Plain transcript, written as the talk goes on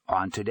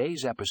On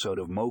today's episode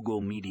of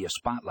Mogul Media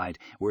Spotlight,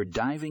 we're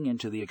diving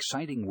into the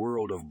exciting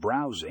world of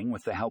browsing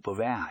with the help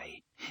of AI.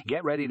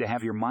 Get ready to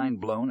have your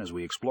mind blown as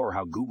we explore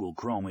how Google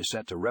Chrome is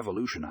set to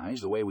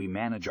revolutionize the way we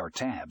manage our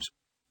tabs.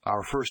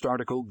 Our first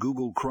article,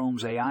 Google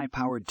Chrome's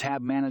AI-powered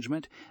tab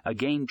management, a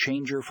game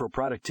changer for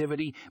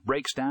productivity,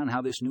 breaks down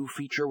how this new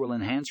feature will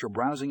enhance your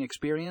browsing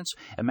experience.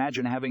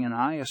 Imagine having an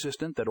AI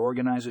assistant that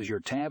organizes your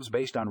tabs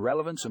based on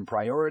relevance and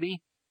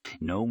priority.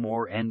 No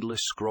more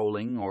endless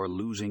scrolling or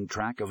losing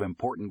track of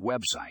important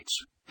websites.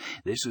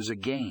 This is a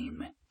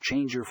game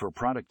changer for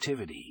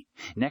productivity.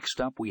 Next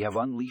up, we have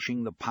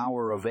Unleashing the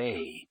Power of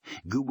AI,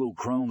 Google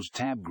Chrome's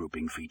tab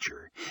grouping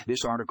feature.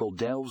 This article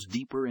delves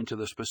deeper into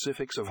the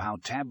specifics of how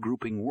tab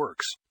grouping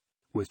works.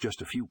 With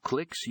just a few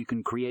clicks, you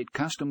can create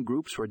custom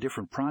groups for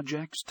different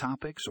projects,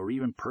 topics, or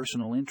even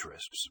personal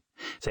interests.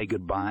 Say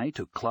goodbye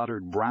to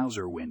cluttered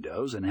browser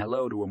windows and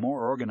hello to a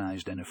more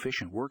organized and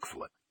efficient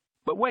workflow.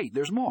 But wait,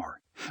 there's more.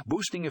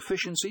 Boosting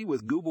efficiency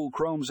with Google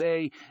Chrome's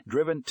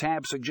AI-driven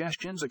tab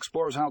suggestions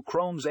explores how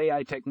Chrome's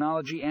AI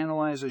technology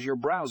analyzes your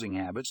browsing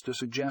habits to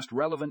suggest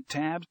relevant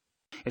tabs.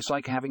 It's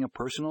like having a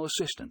personal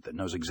assistant that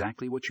knows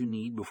exactly what you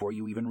need before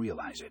you even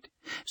realize it.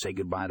 Say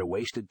goodbye to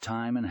wasted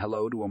time and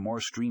hello to a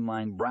more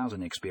streamlined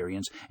browsing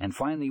experience. And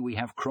finally, we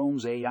have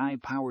Chrome's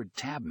AI-powered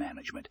tab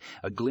management,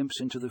 a glimpse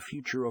into the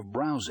future of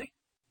browsing.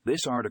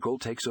 This article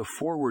takes a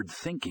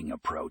forward-thinking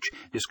approach,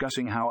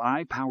 discussing how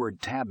AI-powered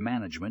tab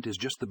management is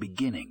just the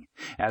beginning.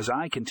 As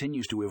AI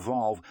continues to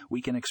evolve, we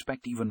can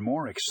expect even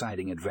more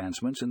exciting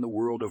advancements in the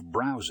world of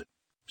browsing.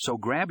 So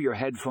grab your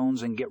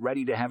headphones and get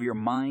ready to have your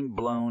mind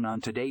blown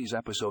on today's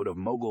episode of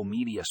Mogul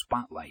Media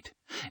Spotlight.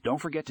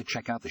 Don't forget to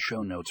check out the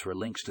show notes for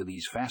links to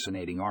these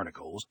fascinating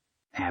articles.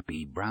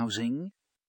 Happy browsing!